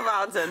top of a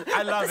mountain.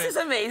 I love it. This is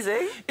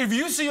amazing. If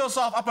you see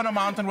yourself up on a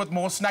mountain with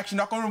more snacks, you're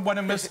not going to want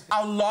to miss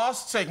our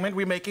last segment.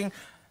 We're making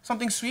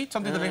something sweet,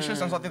 something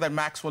delicious, and something that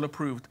Max will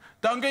approve.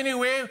 Don't get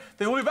anywhere.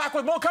 They will be back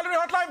with more Culinary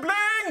Hotline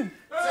Bling!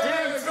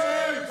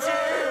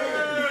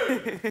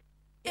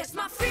 It's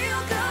my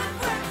feel-good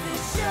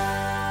breakfast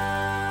show.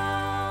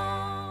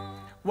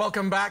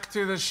 Welcome back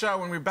to the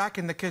show, and we're back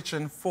in the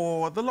kitchen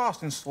for the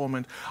last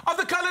installment of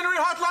the Culinary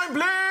Hotline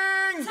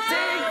Bling!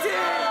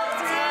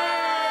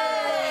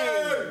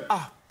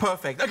 Ah,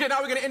 perfect. Okay, now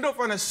we're going to end off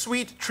on a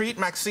sweet treat,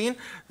 Maxine.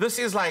 This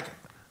is like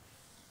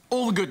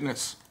all the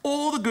goodness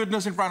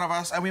in front of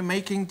us, and we're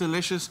making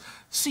delicious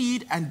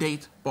seed and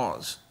date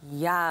bars.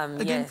 Yum,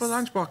 Again, yes. for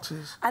lunch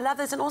boxes. I love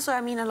this, and also,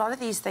 I mean, a lot of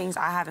these things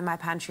I have in my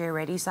pantry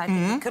already, so I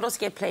think we could also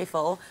get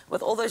playful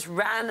with all those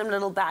random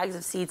little bags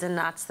of seeds and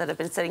nuts that have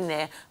been sitting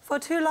there for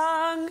too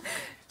long.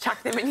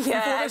 Chuck them in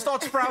here. Before they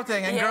start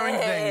sprouting and growing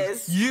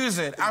Yes. things. Use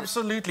it,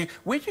 absolutely.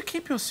 Where do you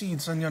keep your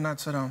seeds and your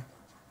nuts at home?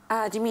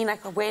 Do you mean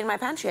like where in my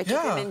pantry? I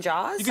keep them in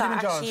jars. You keep them in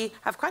jars. I actually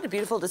have quite a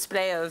beautiful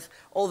display of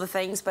all the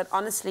things, but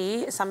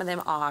honestly, some of them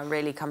are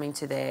really coming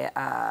to their...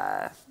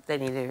 they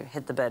need to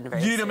hit the bin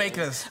very soon. You need to make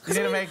this. You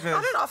need to make this.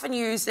 I don't often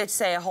use, let's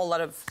say, a whole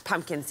lot of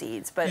pumpkin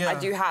seeds, but I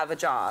do have a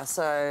jar,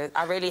 so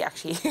I really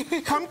actually...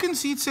 Pumpkin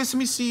seeds,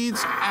 sesame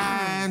seeds,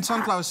 and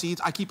sunflower seeds,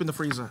 I keep in the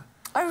freezer.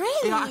 Oh,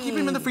 really? Yeah, I keep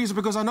them in the freezer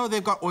because I know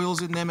they've got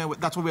oils in them, and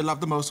that's what we love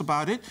the most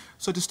about it.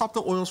 So to stop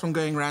the oils from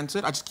going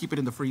rancid, I just keep it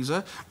in the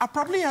freezer. I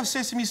probably have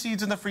sesame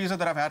seeds in the freezer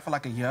that I've had for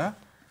like a year.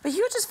 But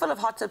you're just full of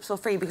hot tips for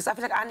free because I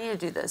feel like I need to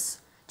do this.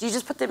 Do you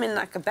just put them in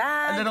like a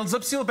bag? A little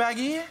zip seal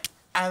baggie.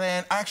 And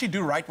then I actually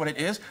do write what it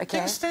is. Okay.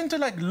 Things tend to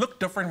like look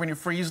different when you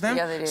freeze them.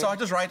 Yeah, they do. So I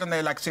just write on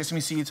there like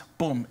sesame seeds,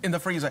 boom, in the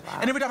freezer. Wow.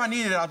 And every time I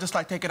need it, I'll just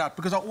like take it out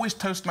because I always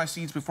toast my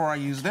seeds before I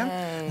use them.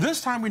 This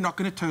time we're not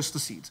going to toast the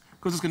seeds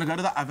because it's going to go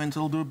to the oven,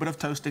 so it'll do a bit of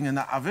toasting in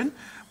the oven.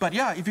 But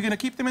yeah, if you're going to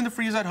keep them in the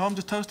freezer at home,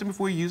 just toast them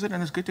before you use it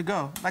and it's good to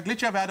go. Like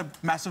literally I've had a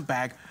massive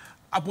bag.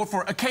 I bought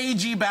for a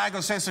kg bag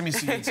of sesame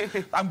seeds.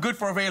 I'm good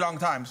for a very long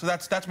time. So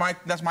that's my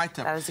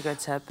tip. That is a good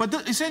tip. But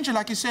essentially,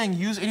 like you're saying,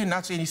 use any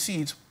nuts, any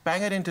seeds,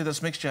 bang it into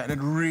this mixture, and it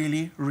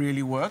really,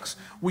 really works.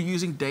 We're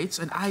using dates,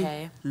 and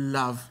I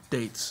love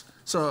dates.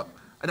 So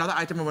another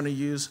item I want to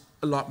use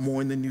a lot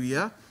more in the new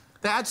year.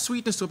 They add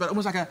sweetness to it, but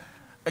almost like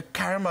a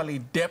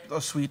caramelly depth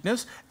of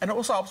sweetness, and it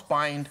also helps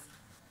bind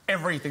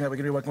everything that we're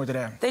going to be working with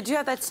today. They do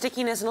have that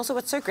stickiness, and also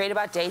what's so great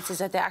about dates is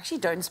that they actually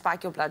don't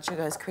spike your blood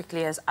sugar as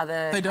quickly as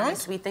other They don't?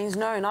 sweet things.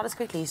 No, not as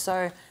quickly.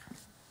 So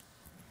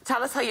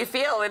tell us how you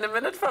feel in a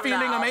minute from now.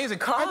 Feeling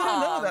amazing. I didn't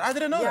know that. I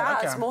didn't know that. Yeah,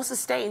 Okay. it's more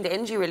sustained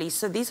energy release.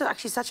 So these are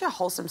actually such a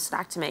wholesome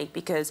snack to make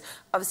because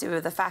obviously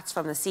with the fats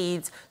from the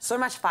seeds, so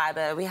much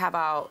fiber. We have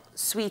our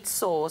sweet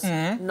sauce,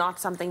 not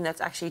something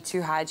that's actually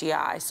too high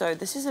GI. So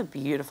this is a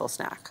beautiful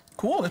snack.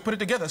 Cool, let's put it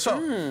together.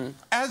 So,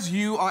 as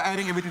you are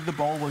adding everything to the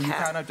bowl, will you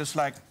kind of just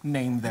like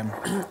name them?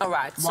 All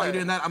right. While you're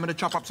doing that, I'm going to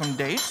chop up some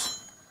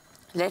dates.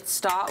 Let's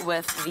start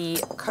with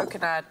the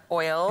coconut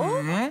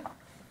oil.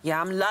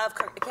 Yum, love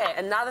okay,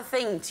 another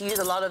thing to use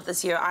a lot of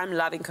this year, I'm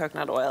loving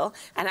coconut oil.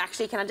 And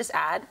actually, can I just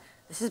add,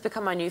 this has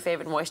become my new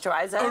favorite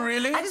moisturizer. Oh,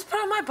 really? I just put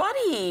it on my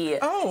body.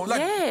 Oh, like...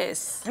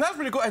 Yes. That's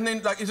really cool. And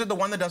then, like, is it the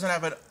one that doesn't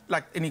have,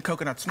 like, any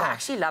coconut smell? I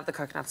actually love the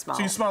coconut smell.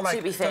 So you smell like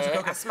to be toasted fair,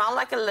 coconut. I smell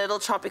like a little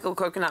tropical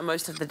coconut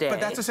most of the day. But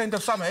that's the scent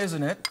of summer,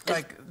 isn't it?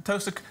 Like,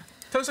 toasted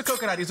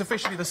coconut is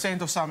officially the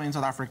scent of summer in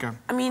South Africa.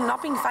 I mean,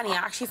 not being funny, I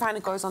actually find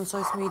it goes on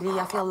so smoothly.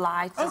 I feel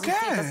light. It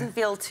doesn't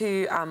feel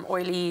too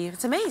oily.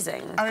 It's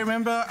amazing. I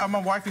remember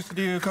my wife used to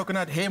do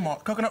coconut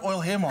oil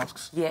hair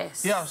masks.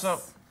 Yes. Yeah,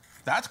 so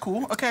that's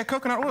cool. Okay,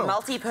 coconut oil.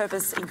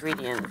 Multi-purpose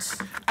ingredient.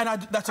 And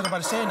that's what I'm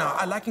about to say now.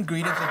 I like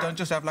ingredients that don't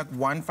just have like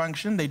one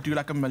function. They do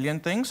like a million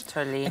things.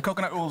 Totally. And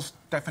coconut oil's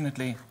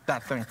definitely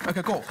that thing.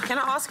 Okay, cool. Can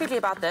I ask quickly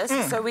about this?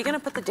 So we're going to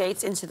put the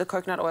dates into the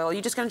coconut oil.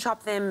 You're just going to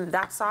chop them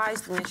that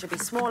size, and they should be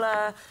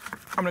smaller.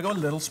 I'm going to go a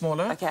little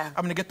smaller. Okay. I'm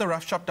going to get the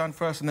rough chop done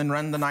first and then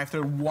run the knife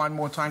through one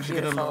more time to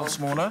get it a little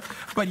smaller.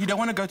 But you don't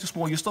want to go too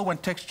small. You still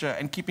want texture,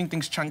 and keeping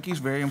things chunky is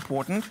very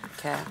important.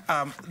 Okay.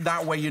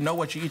 That way you know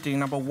what you're eating,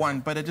 number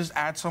one. But it just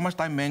adds so much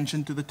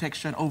dimension to the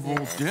texture and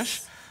overall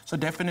dish. So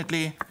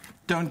definitely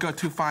don't go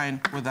too fine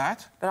with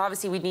that. But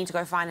obviously we need to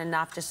go fine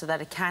enough just so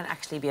that it can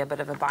actually be a bit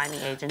of a binding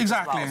agent as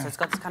well. So it's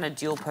got this kind of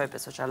dual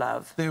purpose, which I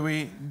love. There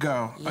we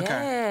go. Yes.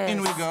 Okay,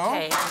 in we go.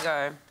 Okay, in we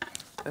go.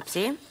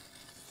 Oopsie.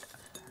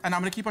 And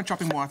I'm going to keep on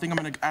chopping more. I think I'm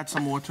going to add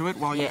some more to it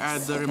while you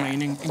add the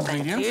remaining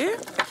ingredients. Thank you.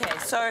 Okay,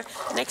 so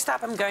next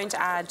up I'm going to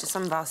add just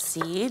some of our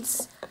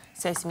seeds.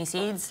 Sesame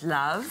seeds,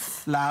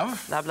 love.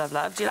 Love. Love, love,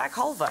 love. Do you like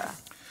halva?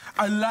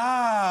 I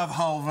love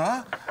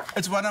halva.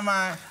 It's one of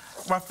my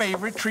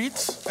favorite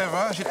treats ever.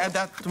 I should add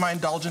that to my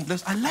indulgent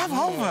list. I love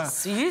halva.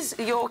 So use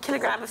your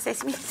kilogram of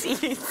sesame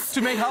seeds.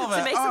 To make halva.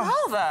 To make some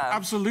halva.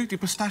 Absolutely.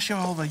 Pistachio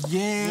halva.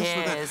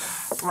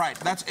 Yes. Right,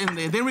 that's in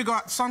there. Then we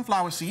got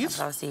sunflower seeds.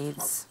 Sunflower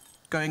seeds.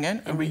 Going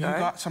in. And you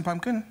got some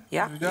pumpkin.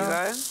 Yeah, here we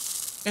go.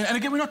 And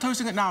again, we're not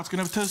toasting it now. It's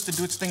going to toast and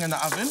do its thing in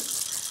the oven.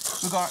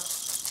 We got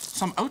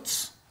some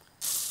oats.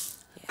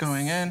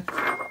 Going in.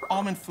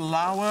 Almond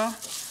flour.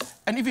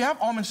 And if you have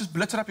almonds, just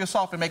blitz it up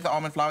yourself and make the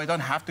almond flour. You don't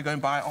have to go and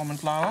buy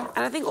almond flour.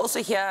 And I think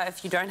also here,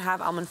 if you don't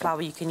have almond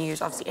flour, you can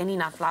use obviously any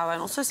nut flour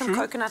and also some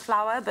coconut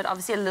flour, but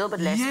obviously a little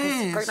bit less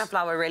because coconut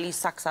flour really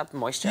sucks up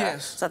moisture.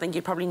 Yes. So I think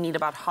you probably need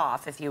about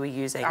half if you were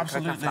using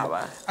coconut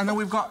flour. And then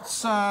we've got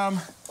some...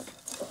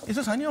 Is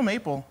this honey or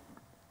maple?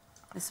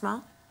 The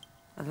smell?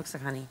 It looks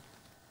like honey.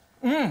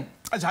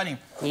 It's honey.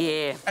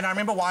 Yeah. And I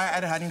remember why I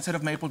added honey instead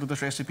of maple to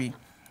this recipe.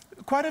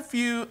 Quite a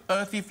few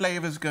earthy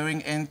flavors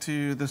going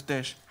into this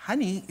dish.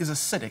 Honey is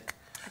acidic.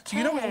 So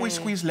you know we always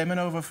squeeze lemon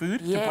over food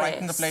to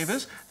brighten the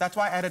flavors? That's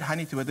why I added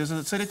honey to it. There's an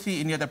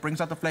acidity in here that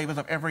brings out the flavors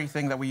of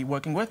everything that we're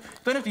working with.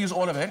 Don't have to use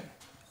all of it.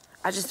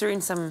 I just threw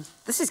in some...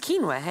 This is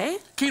quinoa, hey?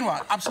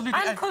 Quinoa, absolutely.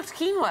 Uncooked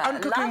quinoa.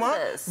 Uncooked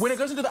quinoa. This. When it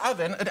goes into the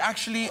oven,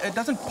 it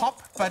doesn't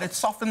pop, but it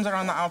softens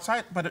around the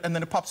outside, and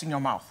then it pops in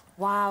your mouth.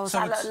 Wow, so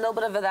a little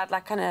bit of that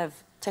like kind of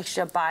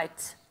texture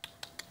bite.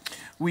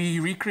 We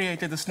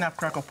recreated the snap,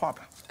 crackle, pop.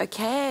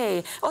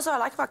 Okay. Also, I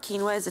like about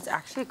quinoa is it's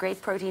actually a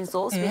great protein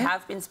source. We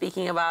have been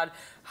speaking about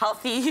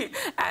healthy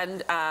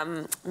and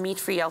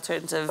meat-free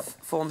alternative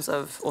forms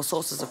of or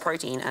sources of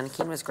protein, and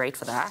quinoa is great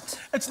for that.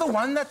 It's the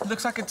one that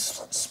looks like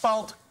it's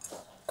spelled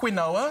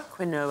quinoa.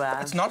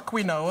 Quinoa. It's not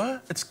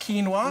quinoa, it's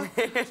quinoa.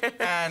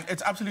 And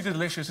it's absolutely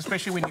delicious,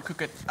 especially when you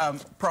cook it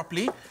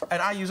properly.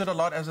 And I use it a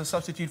lot as a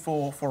substitute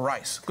for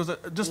rice. Because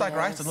just like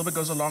rice, a little bit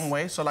goes a long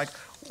way. So like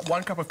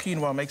 1 cup of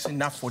quinoa makes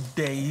enough for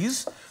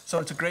days. So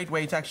it's a great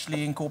way to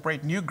actually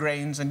incorporate new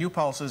grains and new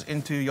pulses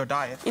into your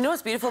diet. You know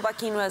what's beautiful about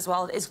quinoa as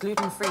well? It's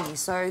gluten-free.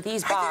 So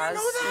these bars... I didn't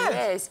know that.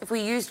 Yes, if we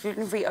use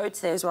gluten-free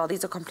oats there as well,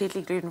 these are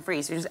completely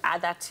gluten-free. So you just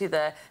add that to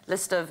the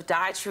list of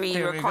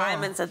dietary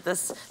requirements that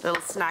this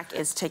little snack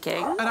is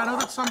ticking. And I know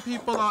that some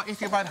people are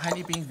iffy about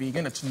honey being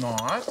vegan. It's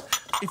not.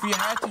 If you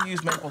had to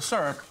use maple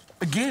syrup,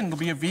 again, it'll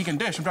be a vegan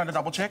dish. I'm trying to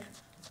double check.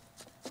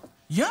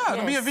 Yeah,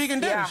 it'll be a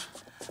vegan dish. Yeah.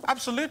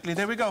 Absolutely.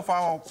 There we go.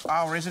 For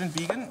our resident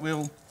vegan,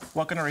 we'll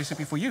work on a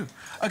recipe for you.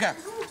 Okay,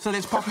 so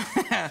let's pop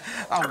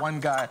our one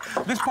guy.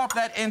 Let's pop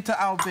that into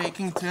our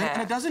baking tin.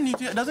 And it doesn't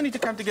need to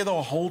come together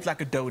or hold like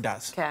a dough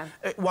does. Okay.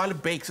 While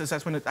it bakes,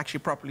 that's when it's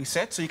actually properly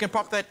set. So you can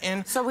pop that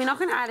in. So we're not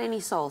going to add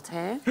any salt,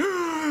 eh?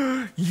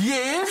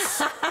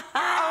 Yes.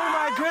 Oh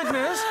my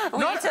goodness. We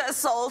need to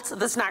salt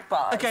the snack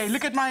bars. Okay,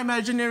 look at my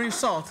imaginary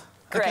salt.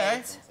 Great.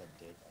 Okay?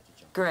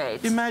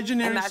 Great.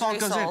 Imaginary salt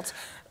goes in.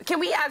 Can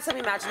we add some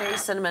imaginary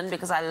cinnamon?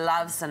 Because I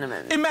love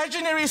cinnamon.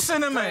 Imaginary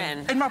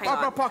cinnamon in my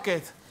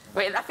pocket.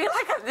 Wait, I feel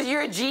like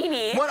you're a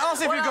genie. What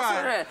else have you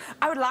got?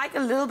 I would like a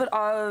little bit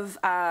of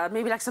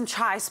maybe like some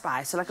chai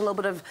spice, so like a little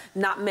bit of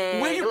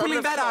nutmeg. Where are you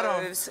pulling that out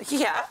of?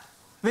 Yeah.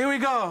 There we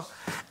go.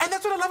 And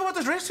that's what I love about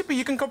this recipe.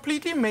 You can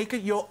completely make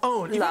it your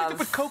own. You don't have to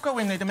put cocoa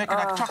in it to make it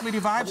like chocolatey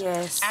vibes.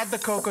 Yes. Add the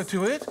cocoa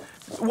to it.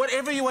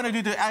 Whatever you want to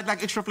do to add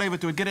like extra flavor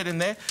to it, get it in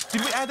there.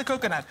 Did we add the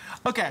coconut?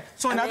 Okay,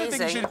 so another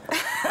thing you should...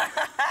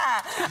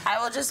 I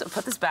will just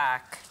put this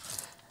back.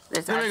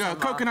 There we go.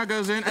 Coconut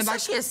goes in. It's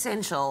actually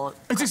essential.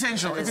 It's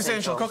essential. It's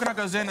essential. Coconut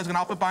goes in. It's going to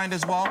help it bind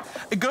as well.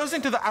 It goes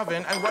into the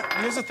oven. And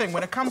here's the thing.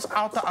 When it comes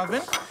out the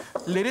oven,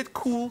 let it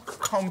cool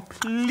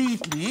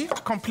completely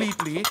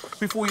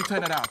before you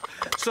turn it out.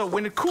 So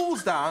when it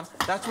cools down,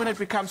 that's when it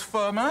becomes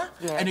firmer.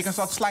 Yes. And you can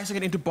start slicing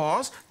it into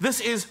bars. This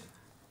is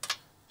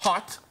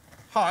hot.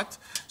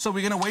 So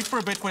we're going to wait for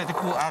a bit for it to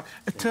cool out.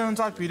 It turns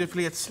out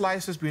beautifully. It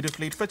slices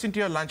beautifully. It fits into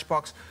your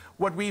lunchbox.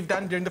 What we've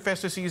done during the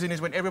festive season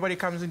is when everybody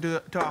comes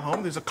into our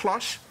home, there's a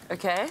cloche.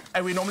 Okay.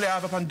 And we normally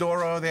have a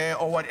Pandoro there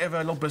or whatever, a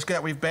little biscuit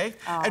that we've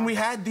baked. Oh. And we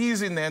had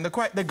these in there, and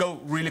they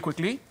go really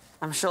quickly.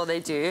 I'm sure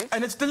they do.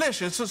 And it's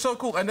delicious. It's so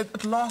cool. And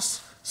it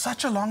lasts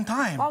such a long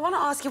time. Well, I want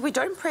to ask, if we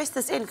don't press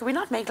this in, could we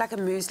not make like a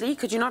muesli?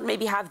 Could you not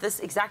maybe have this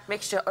exact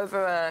mixture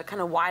over a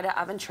kind of wider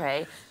oven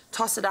tray,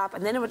 toss it up,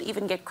 and then it would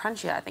even get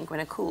crunchier, I think,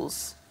 when it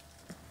cools?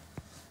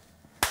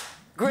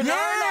 Granola!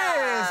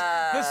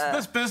 Yes!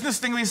 This business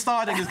thing we're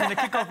starting is going to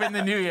kick off in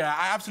the new year.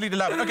 I absolutely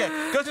love it. Okay,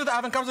 go to the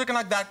oven, comes looking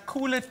like that.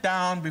 Cool it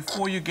down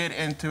before you get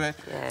into it.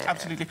 Yeah.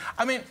 Absolutely.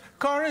 I mean,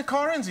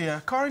 Karen's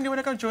here. Karen, you want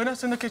to come join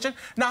us in the kitchen?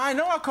 Now, I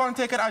know I can't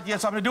take it out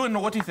yet, so I'm going to do a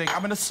naughty thing. I'm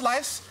going to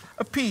slice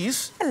a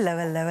piece. Hello.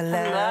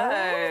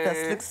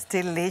 This looks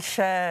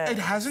delicious. It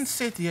hasn't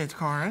set yet,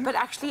 Karen. But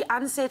actually,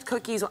 unset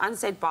cookies or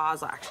unset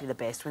bars are actually the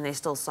best when they're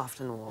still soft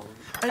and warm.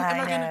 Am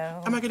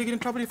I going to get in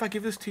trouble if I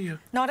give this to you?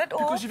 Not at all.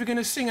 Because if you're going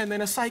to sing and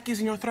then a psyche's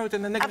in your throat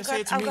and then they're going to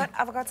say it to me.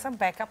 I've got some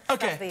backup.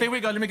 Okay, there we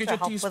go. Let me get your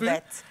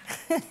teaspoon.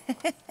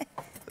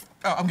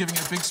 Oh, I'm giving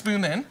you a big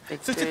spoon then.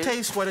 So to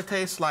taste what it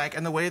tastes like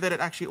and the way that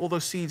it actually, all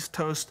those seeds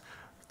toast,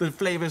 the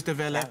flavors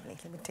develop. Lovely.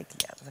 Let me take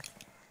the other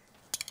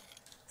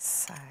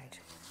side.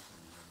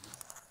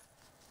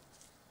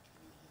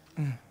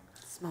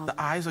 The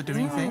eyes are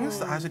doing things.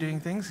 The eyes are doing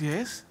things,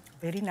 yes.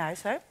 Very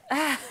nice, hè?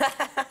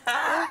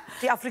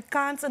 Die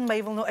Afrikaans in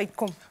my wil nou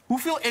uitkom.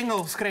 Hoeveel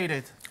Engels kry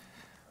dit?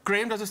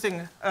 Graham does this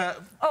thing.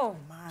 Oh,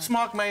 man.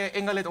 Smaak my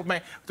engel het op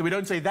my. So we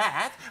don't say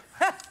that.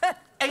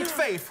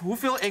 8-5.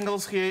 Hoeveel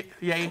Engels gee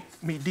jy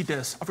me die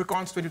dis?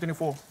 Afrikaans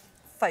 2024.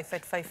 5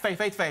 uit 5. 5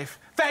 uit 5.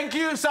 Thank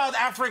you, South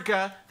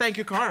Africa. Thank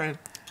you, Karen.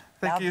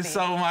 Thank you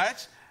so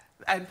much.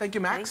 And thank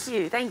you, Max. Thank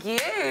you. Thank you.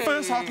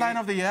 First Hotline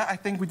of the year. I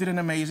think we did an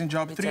amazing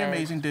job. We 3 did.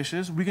 amazing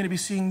dishes. We're going to be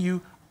seeing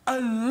you a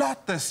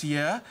lot this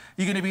year.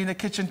 You're going to be in the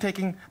kitchen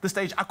taking the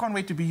stage. I can't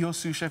wait to be your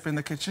sous chef in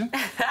the kitchen.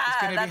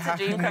 It's going to be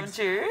That's a dream come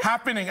true.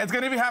 Happening. It's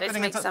going to be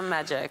happening. Let's make some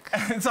magic.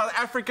 In South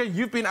Africa,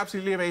 you've been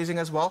absolutely amazing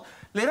as well.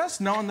 Let us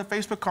know on the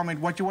Facebook comment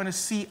what you want to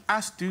see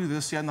us do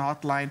this year in the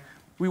Hotline.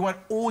 We want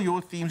all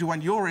your themes. We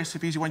want your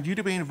recipes. We want you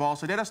to be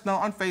involved. So let us know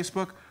on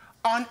Facebook,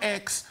 on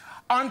X,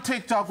 on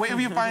TikTok, wherever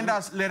you find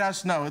us, let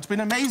us know. It's been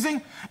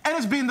amazing, and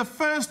it's been the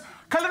first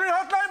Culinary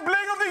Hotline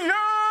Bling of the year!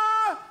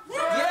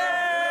 Yeah!